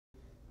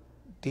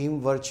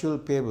Team Virtual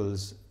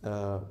Pebbles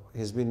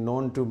has been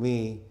known to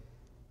me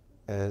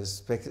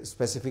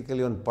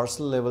specifically on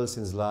personal level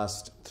since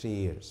last 3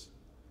 years.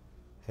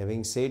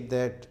 Having said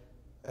that,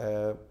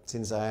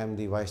 since I am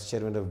the Vice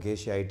Chairman of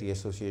GESIA IT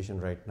Association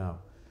right now,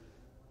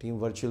 Team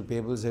Virtual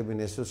Pebbles have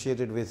been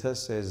associated with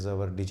us as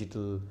our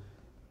digital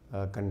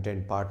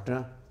content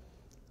partner,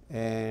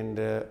 and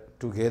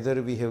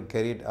together we have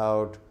carried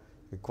out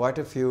quite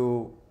a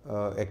few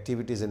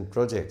activities and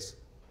projects,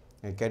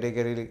 and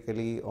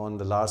categorically on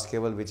the large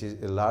scale, which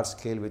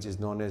is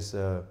known as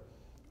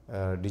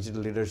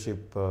Digital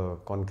Leadership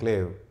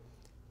Conclave,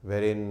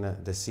 wherein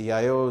the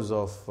CIOs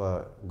of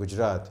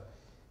Gujarat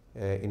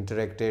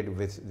interacted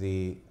with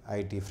the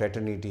IT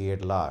fraternity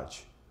at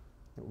large.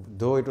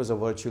 Though it was a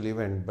virtual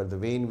event, but the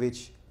way in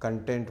which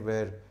content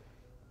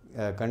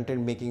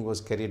making was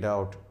carried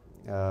out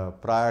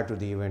prior to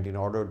the event in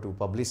order to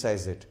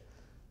publicize it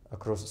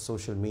across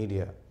social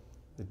media,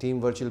 the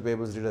Team Virtual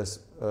Pebbles did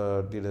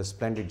a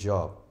splendid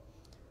job.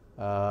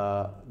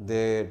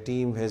 The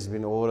team has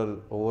been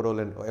overall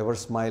and ever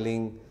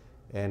smiling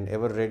and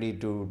ever ready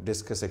to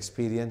discuss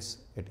experience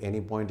at any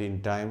point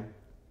in time.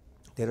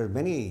 There are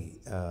many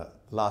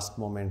last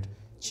moment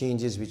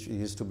changes which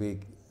used to be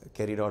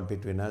carried out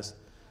between us,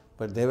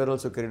 but they were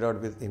also carried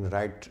out in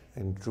right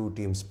and true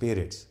team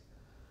spirits.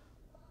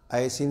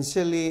 I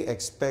sincerely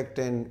expect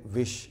and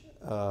wish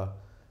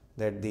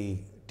that the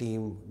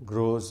team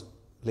grows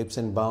leaps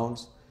and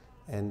bounds,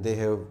 and they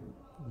have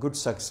good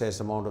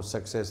amount of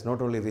success,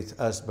 not only with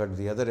us but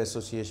the other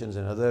associations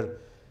and other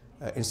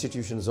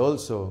institutions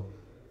also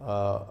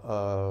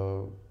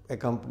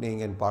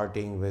accompanying and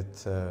partying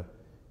with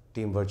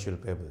Team Virtual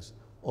Pebbles.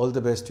 All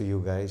the best to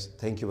you guys.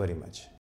 Thank you very much.